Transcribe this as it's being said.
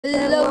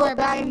Hello, we're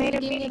back I from made the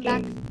a mini gaming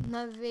back game.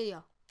 another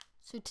video.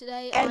 So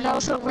today I And am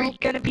also we're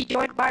gonna be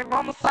joined by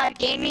Roma5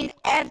 Gaming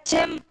and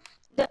Tim.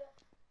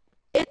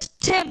 It's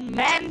Tim,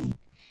 man.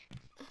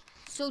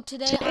 I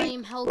Today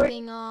am we're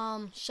helping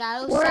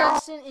Shadow we're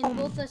Assassin, and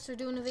both of us are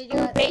doing a video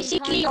we're at the same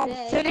time basically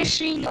today.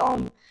 finishing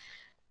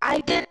I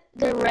did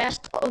the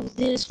rest of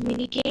this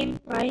mini game,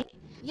 right?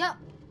 Yep.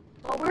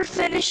 What we're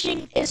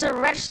finishing is a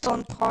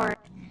redstone part.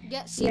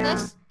 Yeah, see Yeah.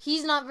 this?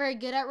 He's not very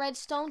good at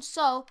redstone,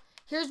 so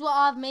here's what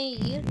I've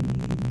made.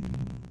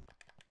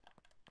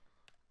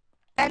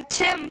 And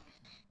Tim,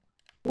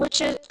 which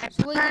is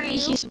So what you apparently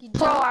do, he's a you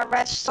pro jump, at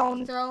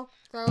redstone, throw,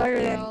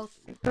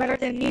 better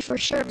than me for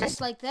sure, man.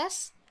 just like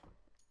this.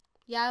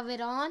 You have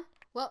it on.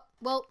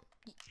 Well,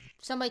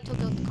 somebody took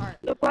out the cart.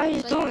 Look what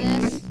he's Just like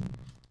doing, this. man.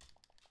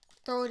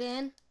 Throw it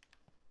in.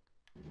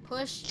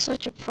 Push.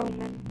 Such a pro,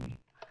 man.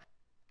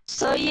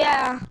 So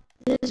yeah,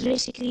 this is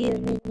basically a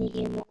mini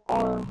game.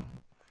 Or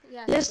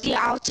Yeah. this is So, the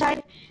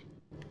outside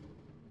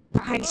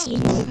behind oh,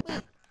 scenes.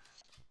 wait.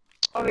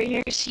 Over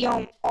here you see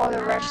all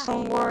the Ah.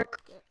 redstone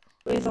work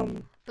with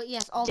But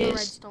yes, all the this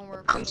redstone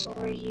works. comes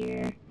over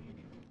here.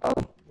 Oh,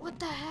 What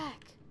the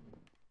heck?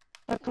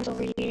 that comes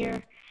over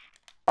here.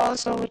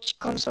 Also, which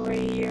comes over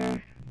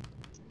here.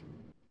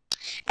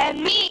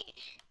 And me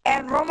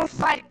and Roma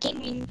 5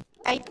 Gaming,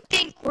 I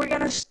think we're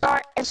gonna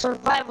start a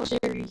survival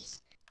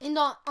series And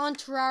on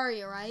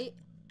Terraria, right?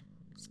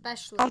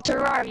 Especially. on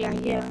Terraria,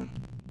 yeah.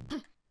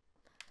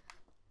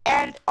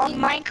 And on Hey,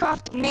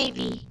 Minecraft,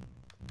 maybe.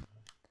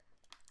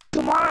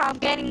 Tomorrow I'm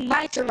getting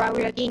my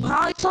Terraria game.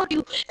 How I told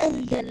you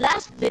in the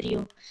last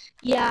video.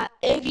 Yeah,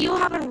 if you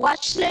haven't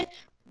watched it,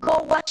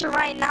 go watch it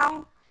right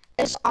now.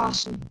 It's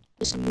awesome.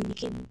 It's a mini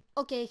game.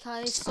 okay,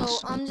 guys. It's So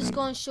awesome. I'm just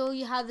going to show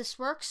you how this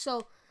works.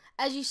 So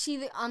as you see,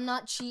 that I'm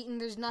not cheating.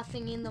 There's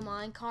nothing in the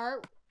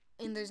minecart,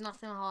 and there's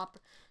nothing on hopper.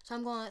 So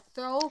I'm going to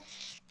throw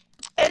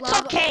It's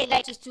lava. okay,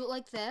 like, Just do it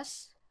like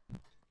this.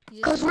 You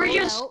just cause we're throw it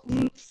just out.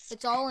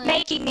 It's all in.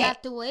 making You it.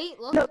 have to wait.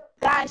 Look. Look,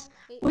 guys,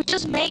 Wait. we're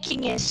just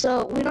making it,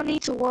 so we don't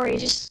need to worry.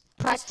 Just Just hit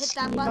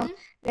practicing, that you know, button.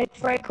 like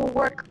for it could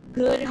work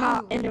good,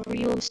 how in the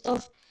real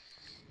stuff.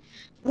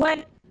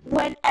 When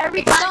when It's done.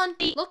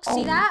 everybody Look,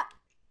 see that?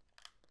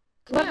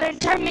 Come when the here.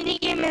 entire mini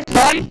game is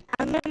done,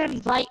 I'm gonna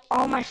invite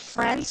all my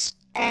friends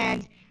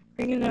and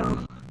we're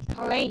gonna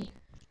play.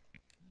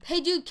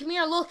 Hey, dude, come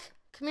here. Look.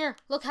 Come here.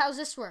 Look, how's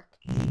this work?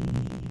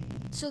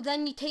 So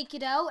then you take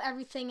it out,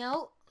 everything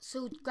out.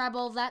 So grab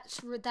all that.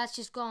 That's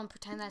just gone.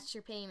 Pretend that's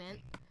your payment.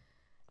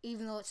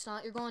 Even though it's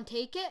not. You're going to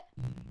take it.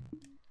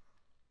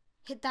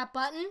 Hit that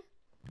button.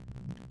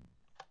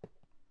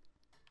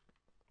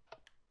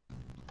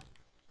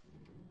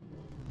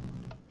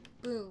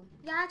 Boom.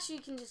 Yeah, actually,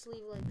 you can just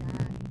leave it like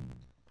that.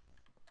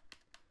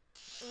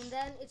 And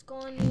then it's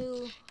going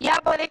to... Yeah,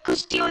 but it could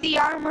steal the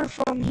armor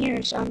from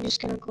here, so I'm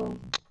just gonna go.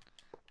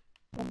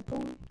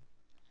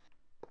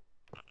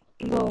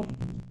 Go.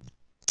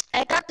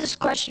 I got this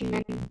question,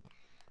 man.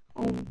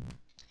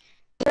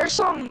 There's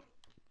some.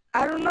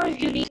 I don't know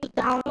if you need to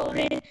download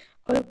it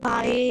or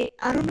buy it.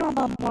 I don't know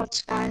about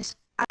mods, guys.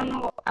 I don't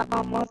know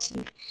about mods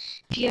in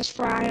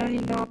PS4. I only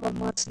know about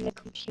mods in the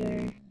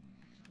computer.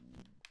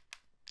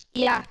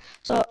 Yeah,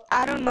 so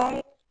I don't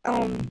know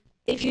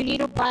if you need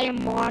to buy a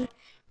mod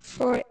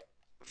for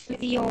for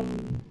the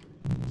um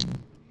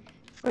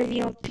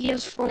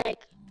PS4, like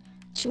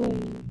to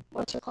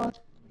what's it called?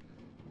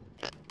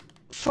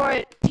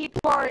 For people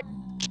who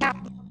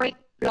can't break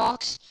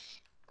blocks.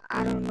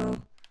 I don't know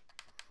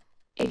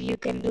if you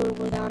can do it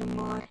without a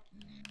mod.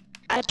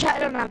 I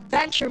tried on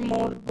adventure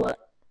mode,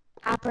 but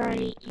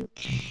apparently you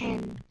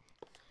can.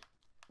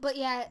 But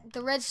yeah,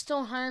 the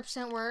redstone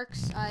 100%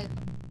 works.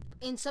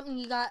 And something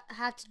you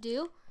have to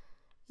do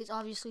is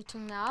obviously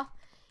turn it off.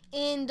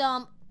 And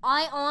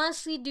I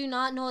honestly do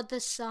not know what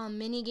this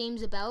mini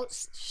game's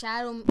about.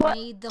 Shadow But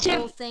made the Tim,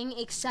 whole thing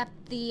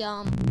except the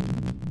but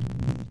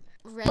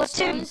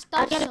redstone Tim, and I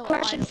stuff. got a So I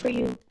question don't for know.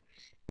 you.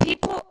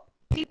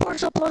 People are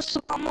supposed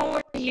to come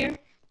over here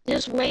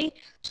this way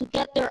to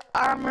get their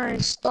armor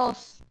and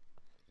stuff.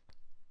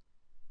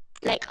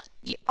 Like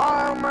the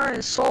armor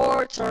and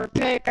swords or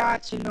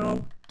pickaxe, you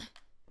know.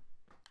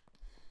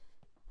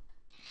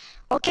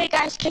 Okay,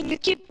 guys, can you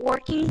keep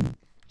working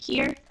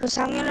here? Cause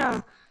I'm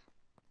gonna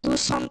do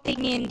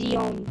something in the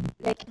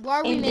like What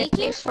are we in the making?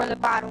 place for the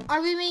battle.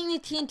 Are we making the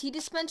TNT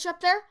dispenser up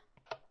there?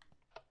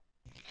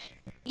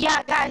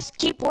 Yeah, guys,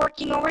 keep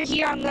working over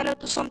here. I'm gonna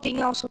do something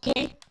else,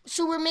 okay?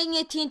 So we're making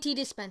a TNT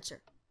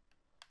dispenser.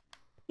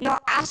 No,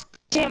 ask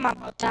Tim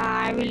about that.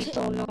 I really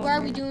don't know. What are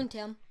we Man. doing,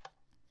 Tim?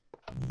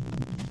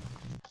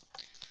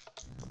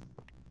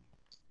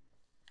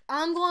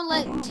 I'm going to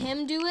let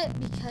Tim do it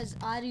because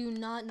I do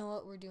not know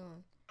what we're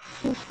doing.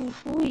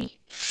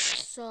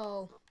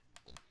 So,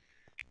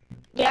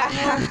 Yeah,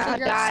 I'm going to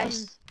figure out guys.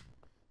 something.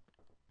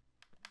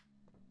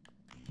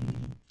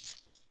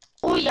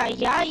 Uy,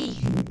 ay, ay.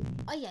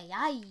 Ay, ay,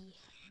 ay.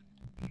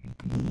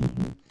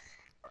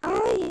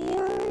 Ay,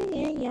 ay,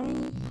 ay,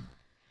 ay.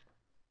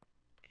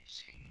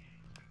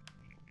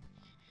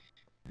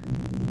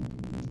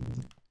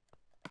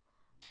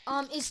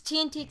 Is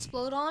TNT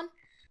explode on?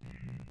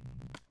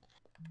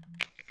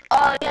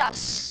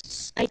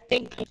 Yes. I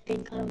think, I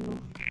don't know.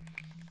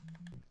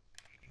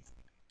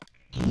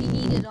 We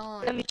need it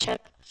on. Let me check.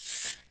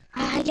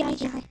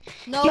 Yeah.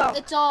 No, Yo,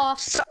 it's off.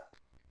 so,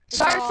 It's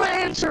sorry for off.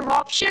 the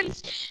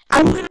interruptions.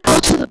 I'm gonna go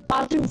to the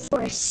bathroom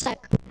for a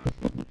sec.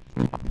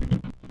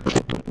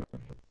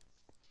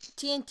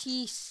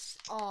 TNT's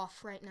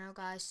off right now,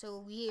 guys.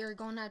 So we are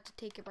going to have to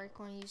take a break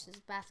and use this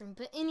bathroom.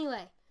 But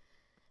anyway,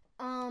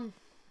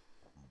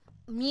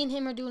 me and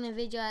him are doing a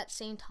video at the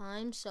same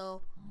time.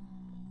 So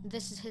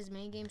this is his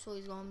main game. So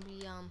he's going to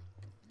be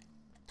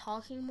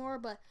talking more.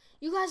 But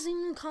you guys leave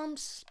in the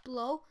comments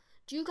below.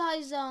 Do you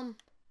guys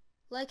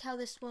like how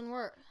this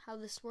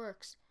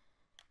works?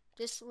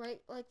 Just right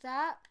like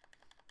that.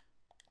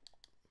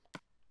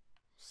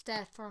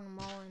 Instead of throwing them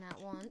all in at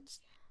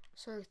once.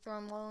 So we throw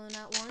them all in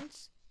at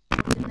once.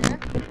 Up in there.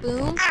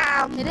 Boom.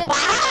 I'm Hit it.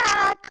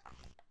 back.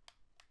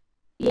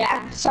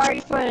 Yeah, sorry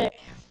for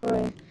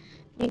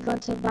me going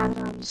to the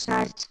bathroom. I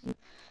decided to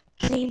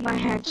clean my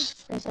hands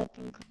for a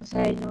second because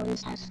I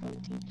noticed I had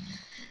something.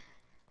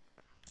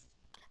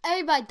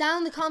 Everybody, down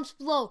in the comments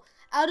below.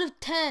 Out of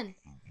 10,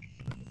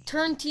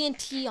 turn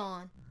TNT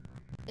on.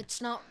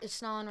 It's not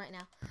on right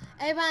now.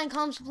 Everybody in the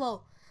comments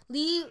below,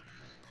 leave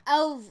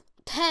out of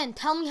 10.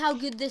 Tell me how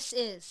good this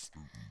is.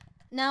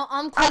 Now,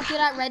 I'm quite good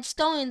at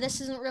redstone, and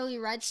this isn't really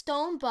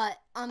redstone, but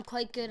I'm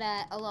quite good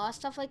at a lot of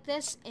stuff like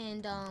this,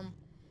 and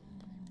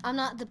I'm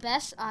not the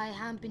best. I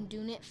haven't been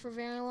doing it for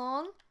very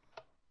long,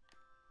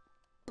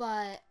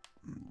 but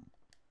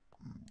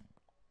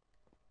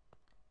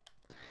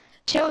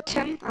Chill,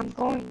 Tim. I'm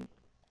going.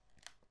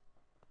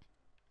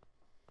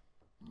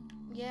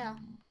 yeah.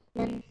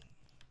 And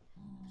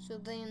So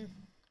then,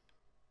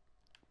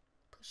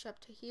 push up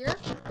to here,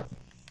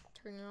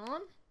 turn it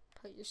on,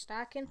 put your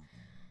stack in.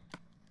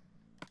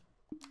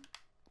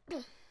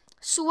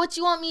 So what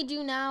do you want me to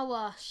do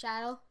now,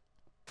 Shadow?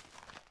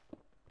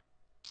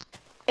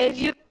 if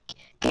you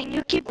can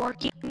you keep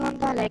working on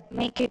that, like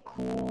make it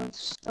cool and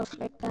stuff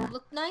like that.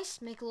 Look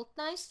nice? Make it look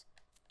nice?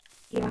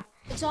 Yeah,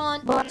 It's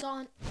on. but It's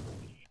on.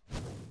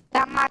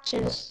 that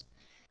matches.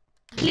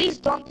 Please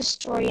don't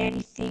destroy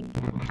anything.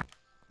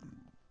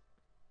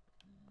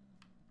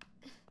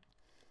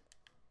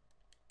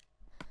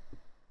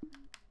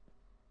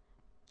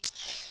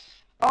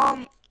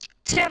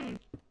 Tim.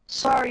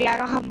 Sorry, I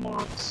don't have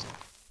mods.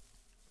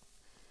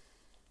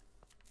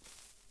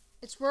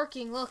 It's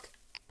working. Look.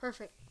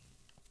 Perfect.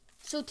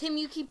 So, Tim,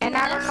 you keep doing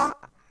And I don't this? know.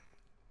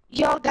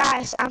 Yo,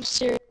 guys, I'm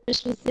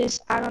serious with this.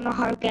 I don't know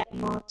how to get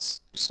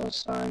mods. I'm so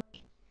sorry.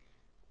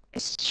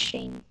 It's a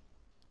shame.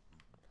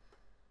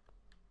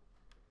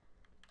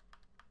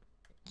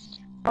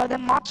 Are the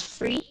mods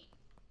free?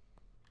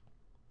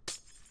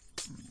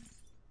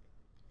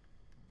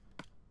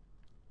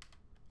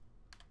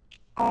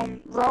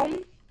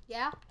 Rome?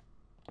 Yeah?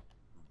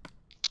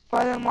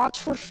 Are the mods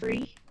for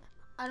free?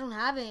 I don't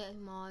have any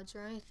mods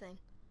or anything.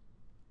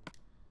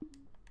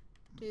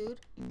 Dude.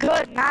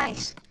 Good,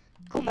 nice.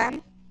 Cool,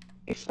 man.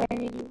 You're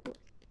friendly, dude.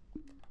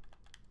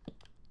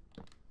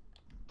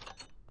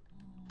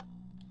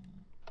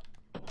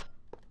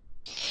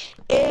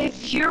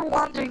 If you're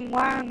wondering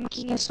why I'm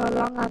making it so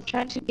long, I'm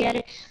trying to get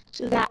it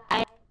so that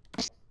I'm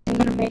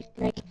gonna make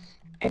like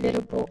a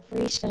little boat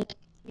race, like,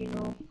 you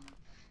know,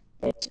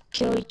 let's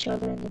kill each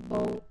other in the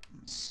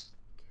boats.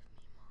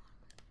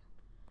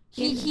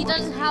 He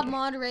doesn't have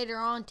moderator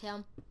on,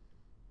 Tim.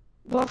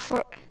 But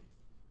for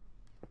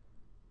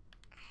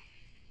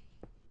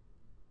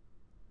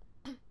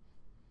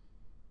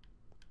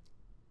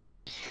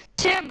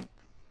Tim,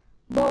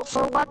 but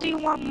for what do you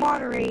want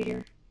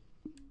moderator?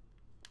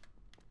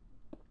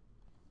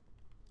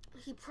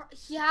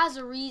 He has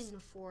a reason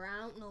for it. I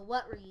don't know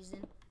what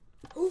reason.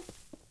 Oh,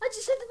 I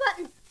just hit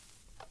the button.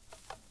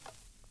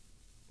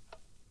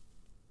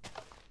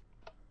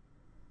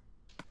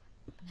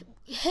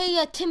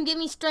 Hey, Tim, give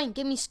me string.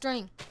 Give me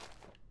string.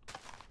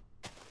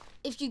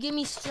 If you give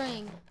me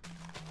string,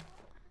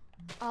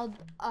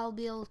 I'll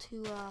be able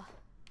to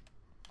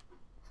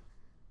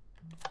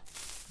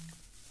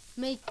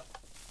make.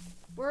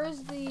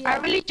 Where's the? I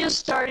really just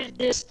started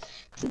this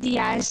to the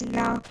eyes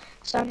now,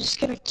 so I'm just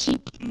gonna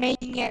keep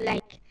making it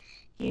like,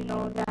 you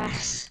know,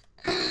 that.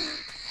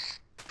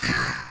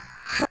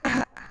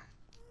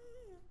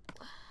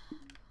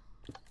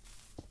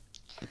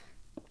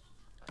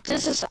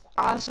 This is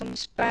awesome,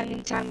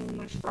 spending time with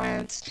my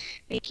friends,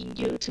 making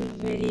YouTube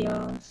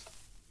videos.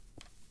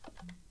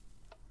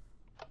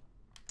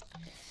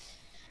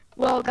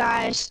 Well,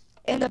 guys,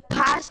 in the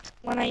past,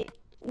 when I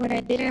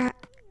didn't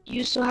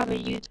used to have a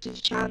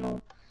YouTube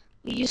channel,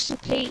 we used to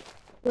play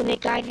with a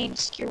guy named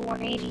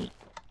Skier180.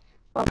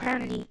 Well,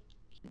 apparently,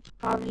 he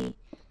probably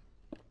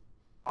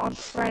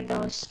unfriended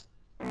us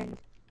and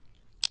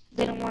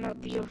didn't want to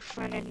be your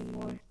friend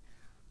anymore.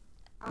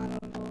 I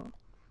don't know.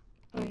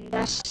 And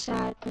that's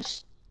sad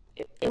because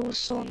it was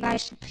so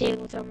nice to play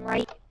with him,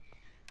 right?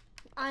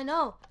 I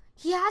know.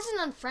 He hasn't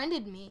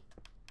unfriended me.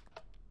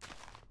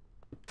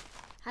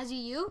 Has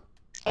he you?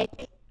 I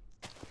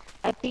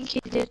think he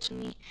did to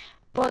me.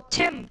 But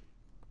Tim,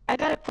 I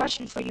got a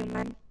question for you,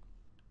 man.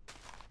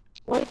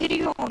 Why did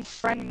you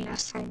unfriend me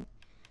last time?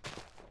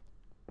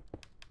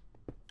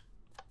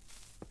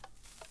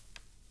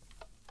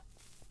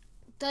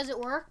 Does it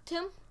work,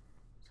 Tim?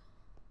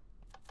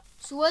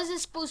 So what is it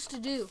supposed to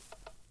do?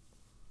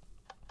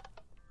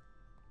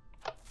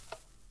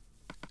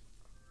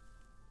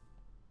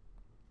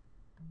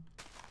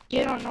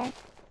 You don't know.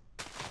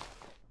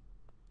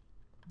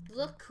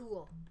 Look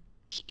cool.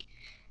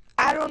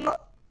 I don't know.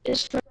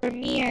 It's for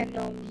me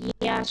and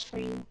he asked for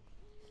you.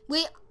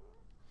 Wait,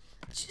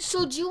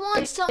 so do you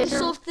want Is something there-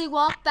 so if they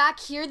walk back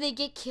here, they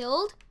get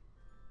killed?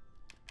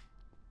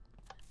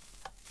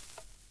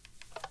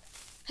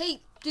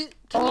 Hey, dude,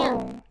 come here.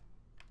 Oh,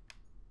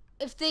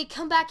 If they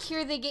come back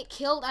here, they get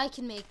killed, I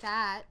can make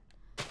that.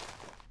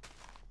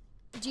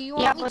 Do you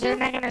yeah, want me but to? they're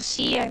not gonna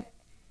see it.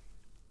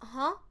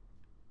 Huh?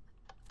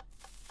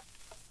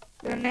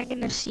 They're not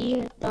gonna see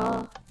it,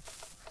 duh.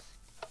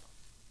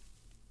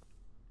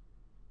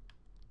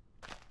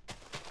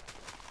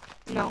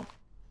 No.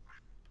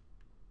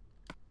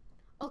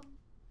 Oh.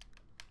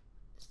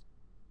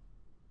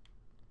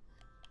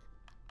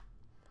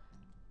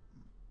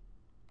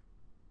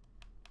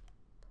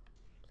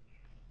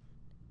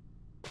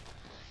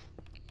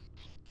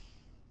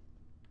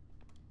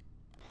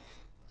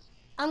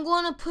 I'm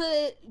gonna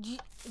put.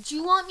 Do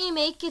you want me to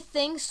make a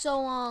thing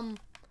so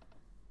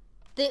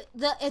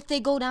if they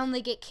go down,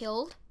 they get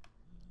killed?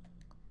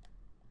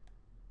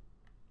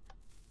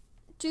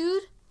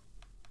 Dude,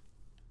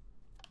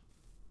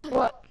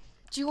 What?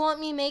 do you want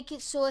me to make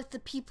it so if the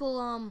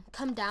people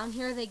come down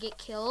here, they get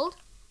killed?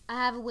 I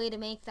have a way to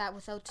make that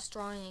without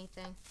destroying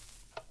anything.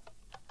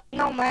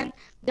 No, man.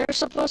 They're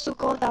supposed to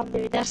go down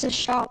there. That's a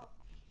shop.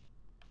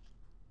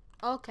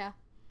 Okay.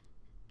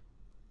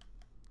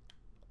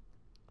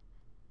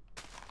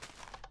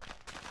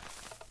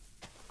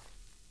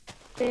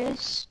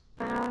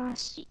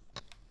 Despacito.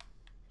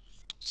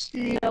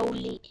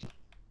 Slowly.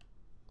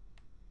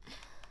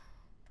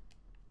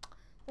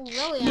 Oh,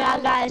 really? Yeah,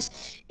 guys,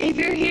 if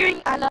you're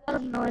hearing a lot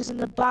of noise in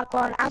the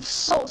background, I'm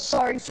so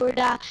sorry for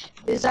that.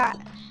 Because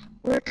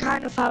we're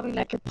kind of having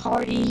like a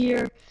party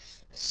here.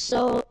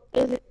 So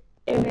if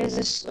there's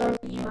a story,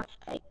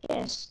 I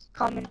guess,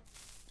 comment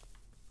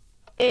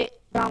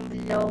it down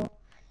below.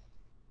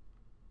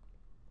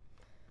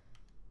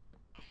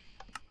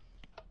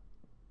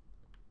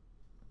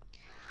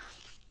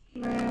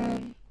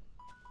 Man.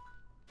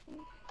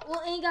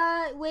 Well,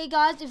 anyway,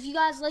 guys, if you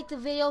guys like the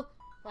video,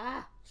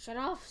 shut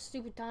off,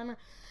 stupid timer.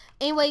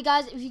 Anyway,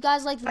 guys, if you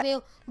guys like the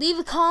video, leave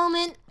a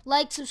comment,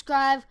 like,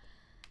 subscribe.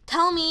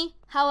 Tell me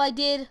how I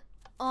did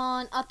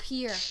on up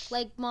here,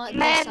 like Man,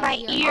 this up my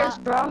here. ears,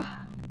 bro.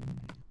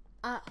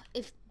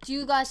 If do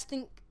you guys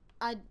think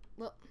I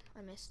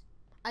missed?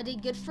 I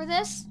did good for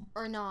this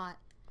or not?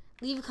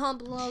 Leave a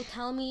comment below.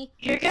 Tell me.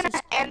 You're gonna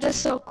end this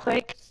so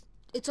quick.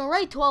 It's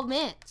already 12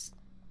 minutes.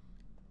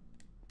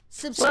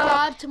 Well,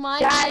 Subscribe to my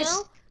guys,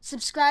 channel.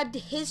 Subscribe to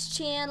his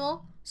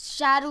channel,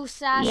 Shadow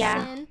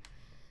Assassin.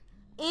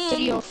 And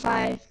video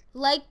 5.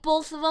 like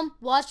both of them.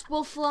 Watch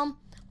both of them.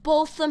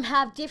 Both of them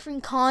have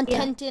different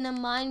content in them.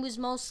 Mine was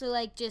mostly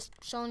like just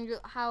showing you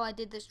how I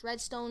did this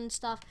redstone and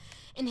stuff.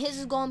 And his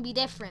is going to be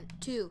different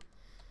too.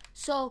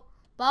 So,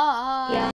 bye. Yeah.